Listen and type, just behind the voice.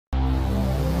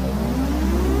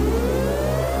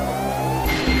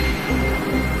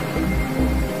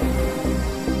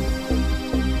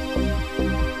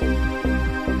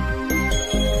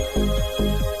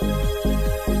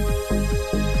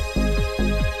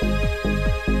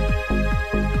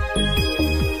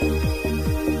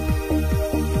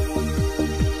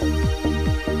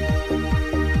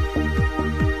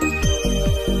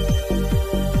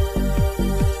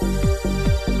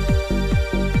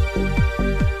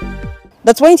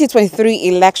The 2023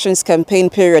 elections campaign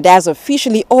period has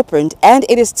officially opened, and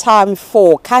it is time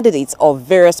for candidates of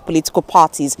various political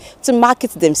parties to market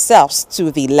themselves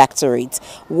to the electorate.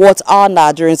 What are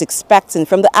Nigerians expecting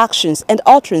from the actions and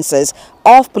utterances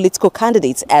of political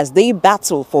candidates as they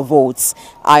battle for votes?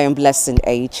 I am Blessing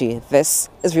Aichi. This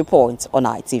is Report on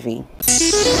ITV.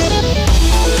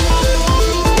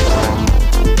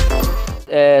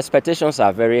 Expectations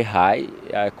are very high,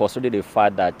 considering the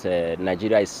fact that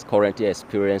Nigeria is currently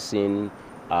experiencing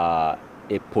a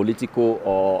political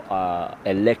or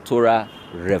electoral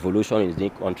revolution in the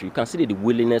country. You can see the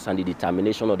willingness and the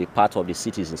determination of the part of the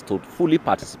citizens to fully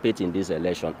participate in this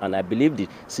election. And I believe the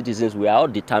citizens, we are all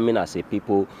determined as a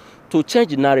people to change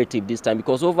the narrative this time,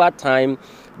 because over time,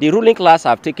 the ruling class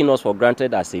have taken us for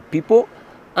granted as a people,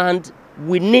 and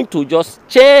we need to just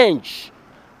change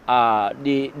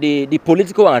the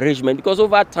political arrangement, because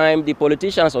over time the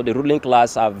politicians of the ruling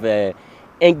class have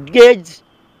engaged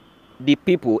the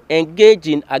people, engaged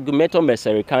in argumentum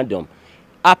misericandum,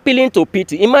 appealing to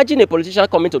pity. Imagine a politician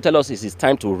coming to tell us it is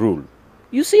time to rule.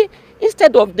 You see,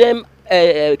 instead of them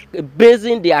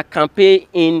basing their campaign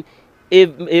in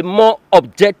a more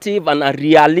objective and a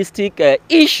realistic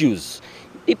issues,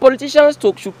 the politicians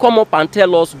should come up and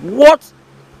tell us what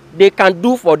they can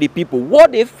do for the people,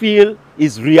 what they feel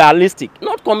is realistic.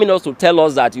 Not coming us to tell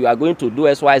us that you are going to do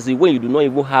XYZ when you do not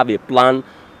even have a plan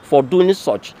for doing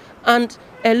such. And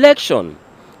election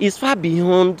is far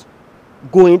beyond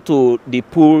going to the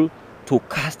poll to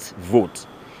cast vote.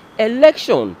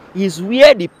 Election is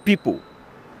where the people,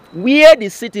 where the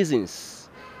citizens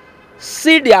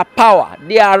see their power,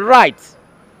 their right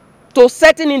to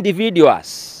certain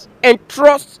individuals, and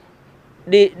trust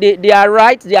their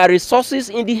rights, their resources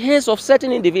in the hands of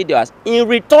certain individuals in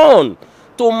return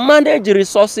to manage the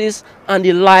resources and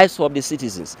the lives of the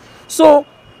citizens. So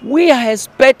we are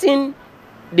expecting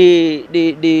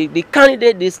the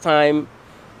candidate this time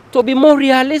to be more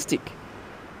realistic,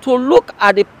 to look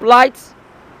at the plight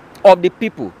of the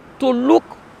people, to look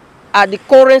at the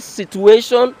current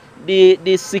situation,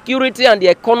 the security and the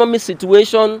economy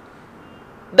situation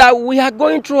that we are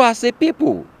going through as a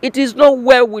people. It is not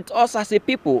well with us as a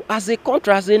people, as a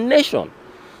country, as a nation.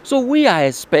 So we are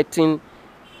expecting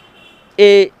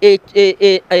a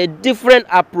different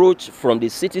approach from the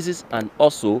citizens and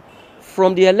also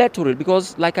from the electorate,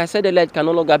 because like I said earlier, it can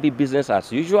no longer be business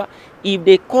as usual. If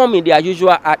they come in their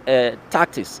usual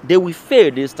tactics, they will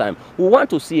fail this time. We want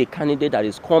to see a candidate that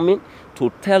is coming to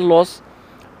tell us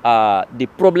the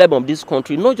problem of this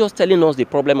country, not just telling us the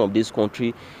problem of this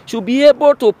country, should be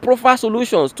able to profile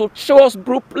solutions, to show us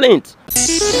blueprint.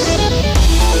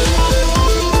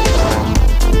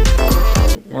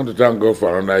 I want to thank God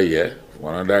for another year,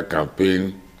 for another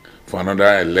campaign, for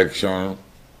another election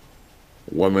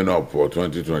warming up for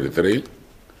 2023,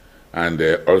 and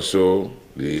also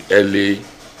the early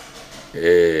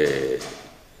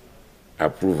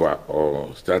approval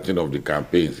or starting of the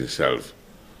campaigns itself.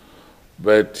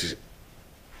 But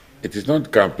it is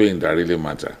not campaign that really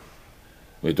matter.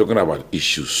 We're talking about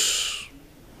issues.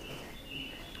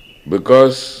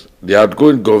 Because the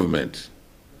outgoing government,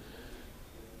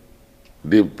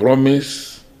 they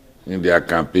promise in their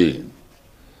campaign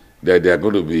that they are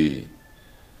going to be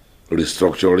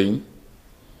restructuring.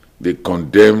 They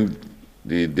condemned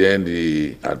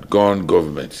the outgone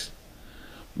government.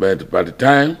 But by the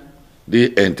time they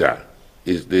enter,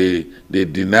 they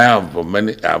deny for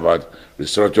many about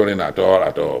restructuring at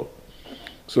all.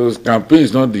 So this campaign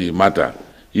is not the matter,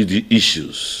 it's the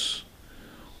issues.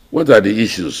 What are the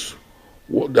issues?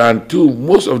 And two,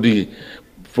 most of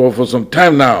for some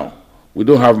time now, we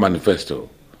don't have manifesto.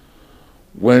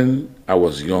 When I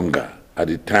was younger, at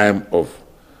the time of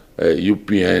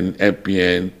UPN,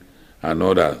 MPN, and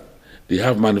all that, they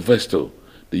have manifesto.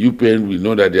 The UPN, we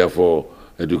know that they are for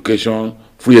education,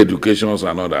 free educations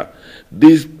and all that.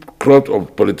 This crowd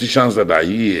of politicians that are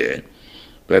here,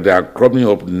 that they are cropping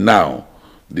up now,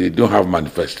 they don't have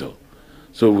manifesto.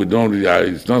 So we don't really,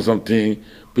 it's not something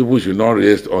people should not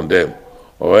rest on them,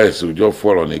 or else we just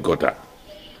fall on a gutter.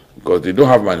 Because they don't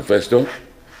have manifesto,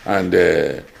 and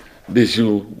they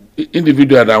should,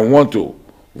 individuals that want to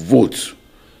vote,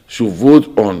 should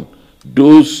vote on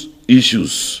those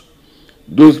issues,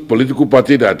 those political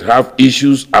parties that have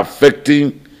issues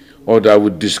affecting, or that will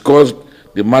discuss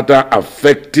the matter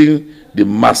affecting the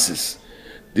masses,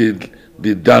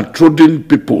 the downtrodden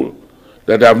people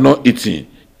that have not eaten.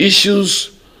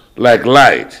 Issues like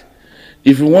light.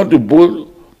 If you want to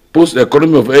boost the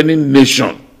economy of any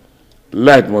nation,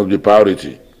 light must be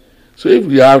priority. So if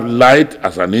you have light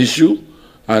as an issue,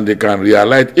 and they can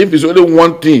realize, if it's only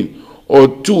one thing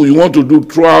or two you want to do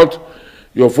throughout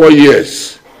your 4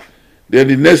 years, Then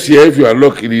the next year, if you are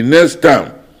lucky, the next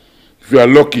time, if you are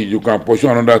lucky, you can pursue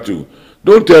another 2.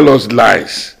 Don't tell us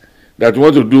lies that you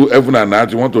want to do heaven and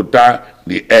earth, you want to tie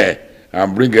the air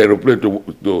and bring an aeroplane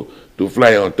to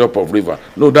fly on top of river.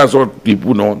 No, that's what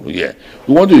people don't hear.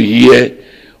 We want to hear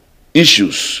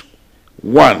issues.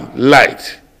 1,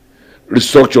 light,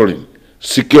 restructuring,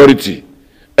 security,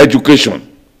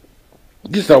 education.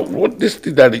 These are what these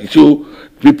things that show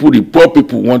people, the poor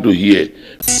people want to hear.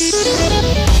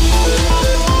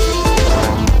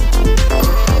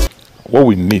 What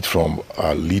we need from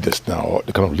our leaders now,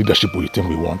 the kind of leadership we think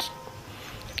we want,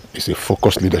 is a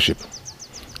focused leadership.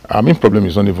 Our main problem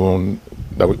is not even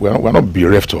that we're not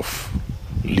bereft of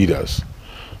leaders,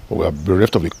 but we are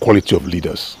bereft of the quality of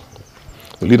leaders.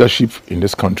 The leadership in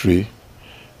this country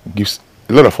gives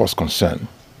a lot of us concern,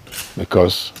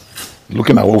 because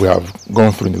looking at what we have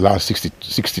gone through in the last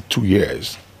 62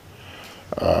 years,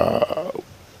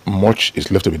 much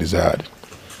is left to be desired.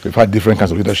 We've had different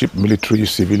kinds of leadership, military,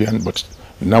 civilian, but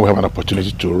now we have an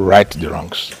opportunity to right the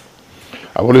wrongs.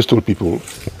 I've always told people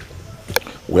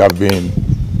we have been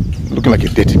looking like a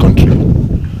dirty country.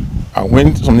 And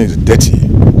when something is dirty,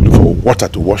 look for water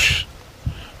to wash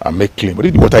and make clean. But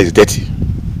if the water is dirty,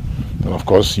 then of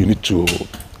course you need to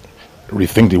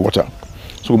rethink the water.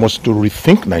 So we must to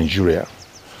rethink Nigeria.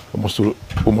 We must to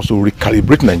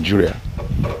recalibrate Nigeria.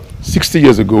 60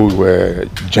 years ago, we were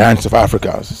giants of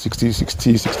Africa, 60,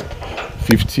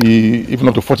 50, even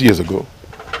up to 40 years ago.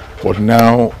 But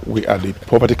now we are the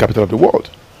poverty capital of the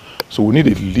world. So we need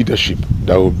a leadership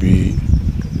that will be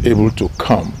able to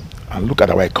come and look at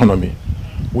our economy,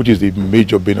 which is the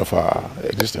major bane of our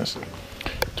existence.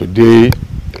 Today,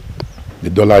 the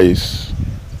dollar is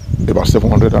about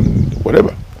 700 and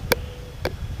whatever.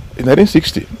 In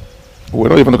 1960, we were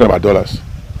not even talking about dollars.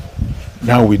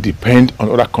 Now we depend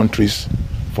on other countries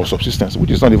for subsistence,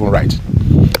 which is not even right.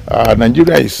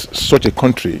 Nigeria is such a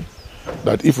country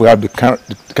that if we have the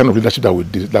kind of leadership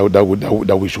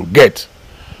that we should get,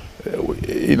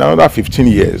 in another 15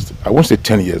 years, I won't say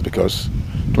 10 years because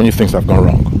 20 things have gone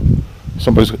wrong.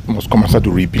 Somebody must come and start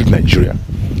to rebuild Nigeria.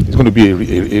 It's going to be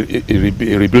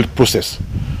a rebuild process,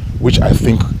 which I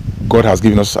think God has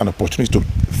given us an opportunity to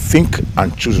think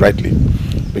and choose rightly.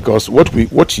 Because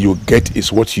what you get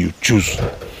is what you choose.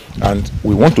 And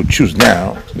we want to choose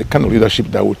now the kind of leadership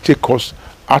that will take us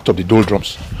out of the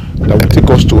doldrums, that will take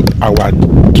us to our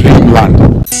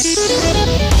dreamland.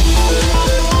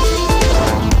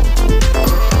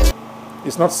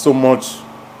 It's not so much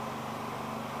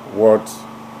what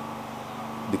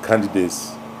the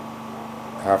candidates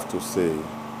have to say,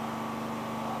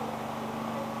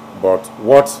 but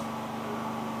what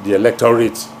the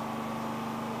electorate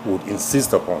would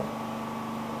insist upon.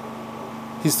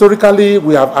 Historically,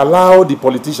 we have allowed the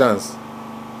politicians,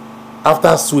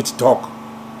 after sweet talk,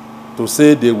 to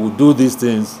say they will do these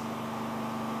things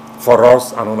for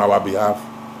us and on our behalf.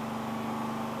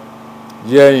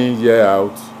 Year in, year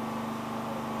out.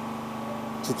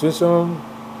 Situation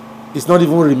is not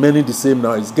even remaining the same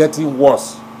now. It's getting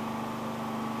worse.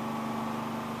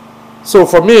 So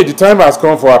for me, the time has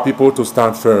come for our people to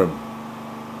stand firm.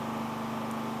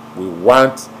 We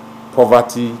want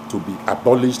poverty to be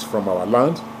abolished from our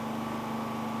land.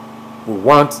 We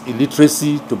want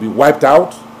illiteracy to be wiped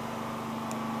out.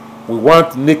 We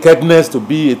want nakedness to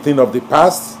be a thing of the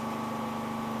past.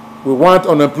 We want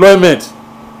unemployment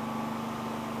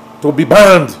to be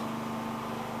banned.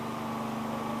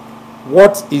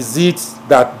 What is it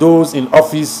that those in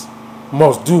office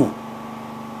must do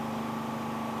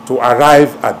to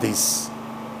arrive at this?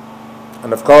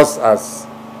 And of course, as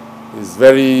is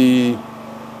very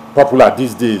popular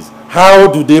these days, how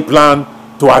do they plan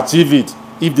to achieve it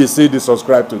if they say they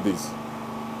subscribe to this?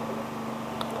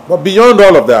 But beyond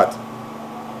all of that,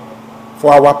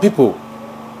 for our people,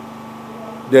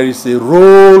 there is a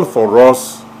role for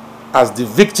us as the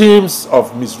victims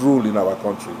of misrule in our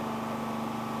country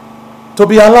to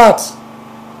be alert.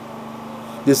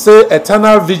 They say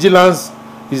eternal vigilance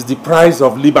is the price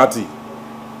of liberty.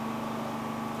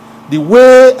 The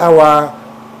way our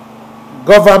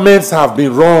governments have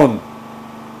been run,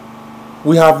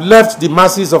 we have left the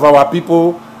masses of our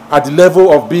people at the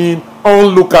level of being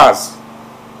onlookers.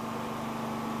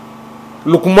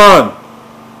 Lukman,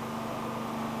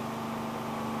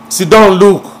 sit down,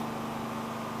 look.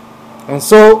 And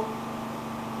so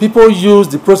people use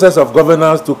the process of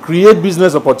governance to create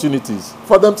business opportunities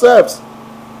for themselves.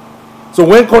 So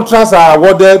when contracts are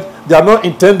awarded, they are not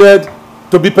intended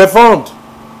to be performed.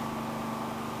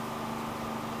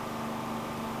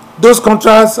 Those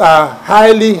contracts are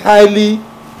highly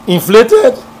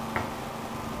inflated.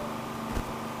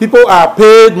 People are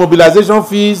paid mobilization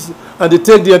fees and they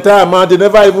take the entire amount. They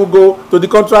never even go to the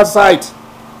contract site.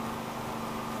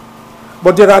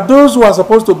 But there are those who are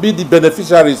supposed to be the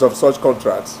beneficiaries of such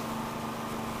contracts.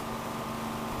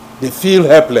 They feel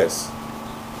helpless.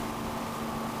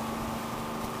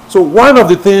 So one of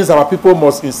the things our people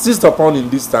must insist upon in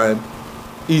this time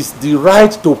is the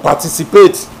right to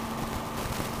participate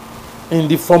in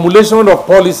the formulation of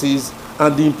policies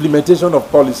and the implementation of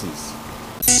policies.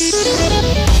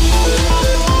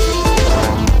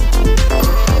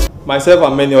 Myself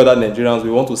and many other Nigerians,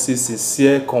 we want to see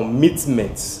sincere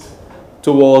commitment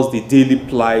towards the daily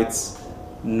plight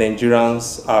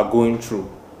Nigerians are going through,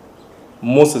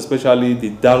 most especially the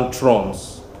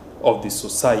downtrons of the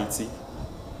society.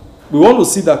 We want to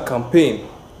see that campaign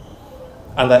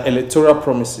and the electoral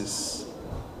promises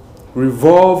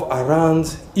revolve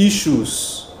around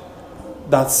issues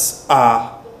that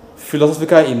are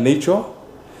philosophical in nature,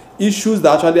 issues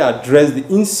that actually address the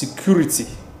insecurity,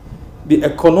 the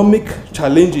economic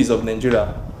challenges of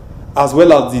Nigeria, as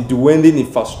well as the dwindling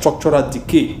infrastructural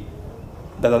decay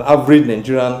that an average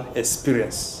Nigerian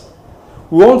experiences.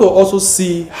 We want to also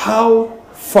see how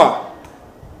far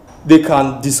they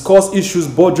can discuss issues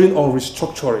bordering on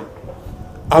restructuring.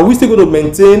 Are we still going to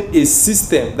maintain a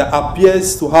system that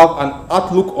appears to have an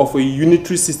outlook of a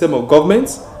unitary system of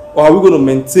government, or are we going to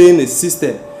maintain a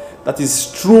system that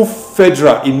is true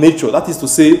federal in nature? That is to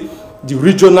say, the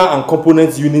regional and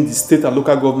component units, the state and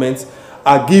local governments,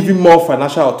 are given more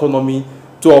financial autonomy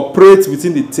to operate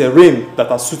within the terrain that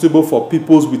are suitable for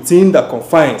peoples within the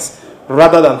confines,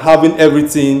 rather than having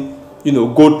everything,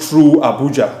 go through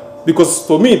Abuja. Because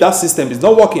to me, that system is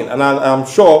not working, and I'm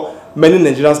sure many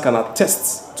Nigerians can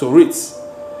attest to it.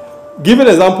 Give an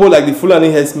example like the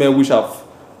Fulani herdsmen, which have,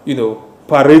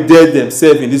 paraded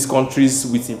themselves in these countries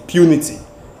with impunity.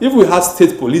 If we had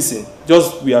state policing,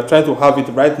 just we are trying to have it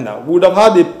right now, we would have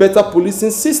had a better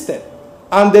policing system.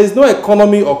 And there is no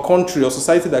economy or country or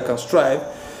society that can strive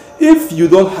if you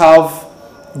don't have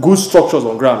good structures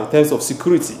on ground in terms of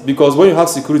security. Because when you have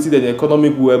security, then the economy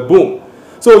will boom.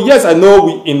 So yes, I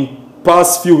know in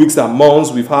past few weeks and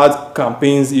months, we've had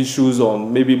campaigns, issues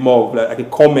on maybe more of like a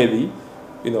comedy.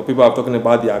 People are talking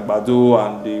about the Agbado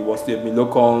and the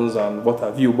Milokons and what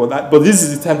have you. But this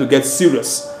is the time to get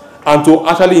serious and to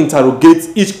actually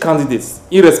interrogate each candidate,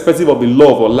 irrespective of the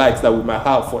love or likes that we might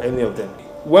have for any of them.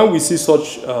 When we see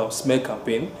such smear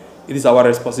campaign, it is our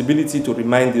responsibility to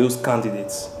remind those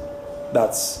candidates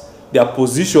that their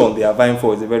position they are vying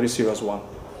for is a very serious one.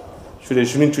 They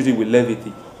shouldn't treat it with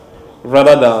levity,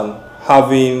 rather than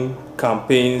having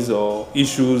campaigns or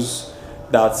issues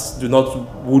that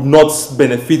would not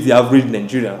benefit the average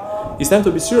Nigerian. It's time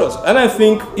to be serious. And I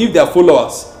think if their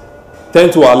followers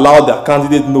tend to allow their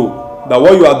candidate know that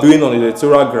what you are doing on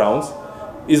electoral grounds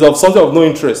is of something of no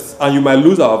interest and you might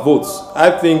lose our votes, I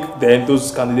think then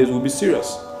those candidates will be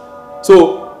serious.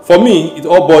 So for me, it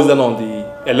all boils down on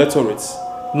the electorate,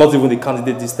 not even the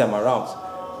candidate this time around.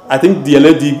 I think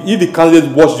if the candidates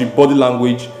watch the body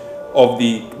language of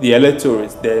the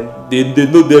electorate, then they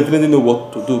definitely know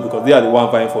what to do, because they are the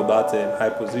one vying for that high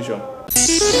position.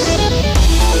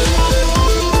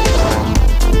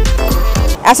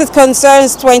 As it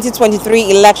concerns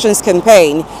 2023 elections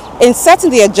campaign, in setting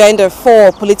the agenda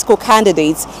for political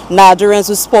candidates, Nigerians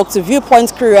who spoke to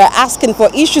Viewpoint Courier asking for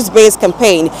issues-based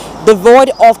campaign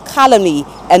devoid of calumny,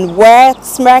 and where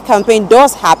smear campaign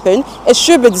does happen, it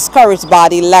should be discouraged by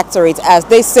the electorate, as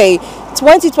they say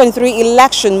 2023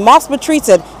 election must be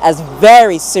treated as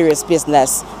very serious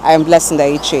business. I am Blessing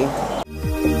Daichi.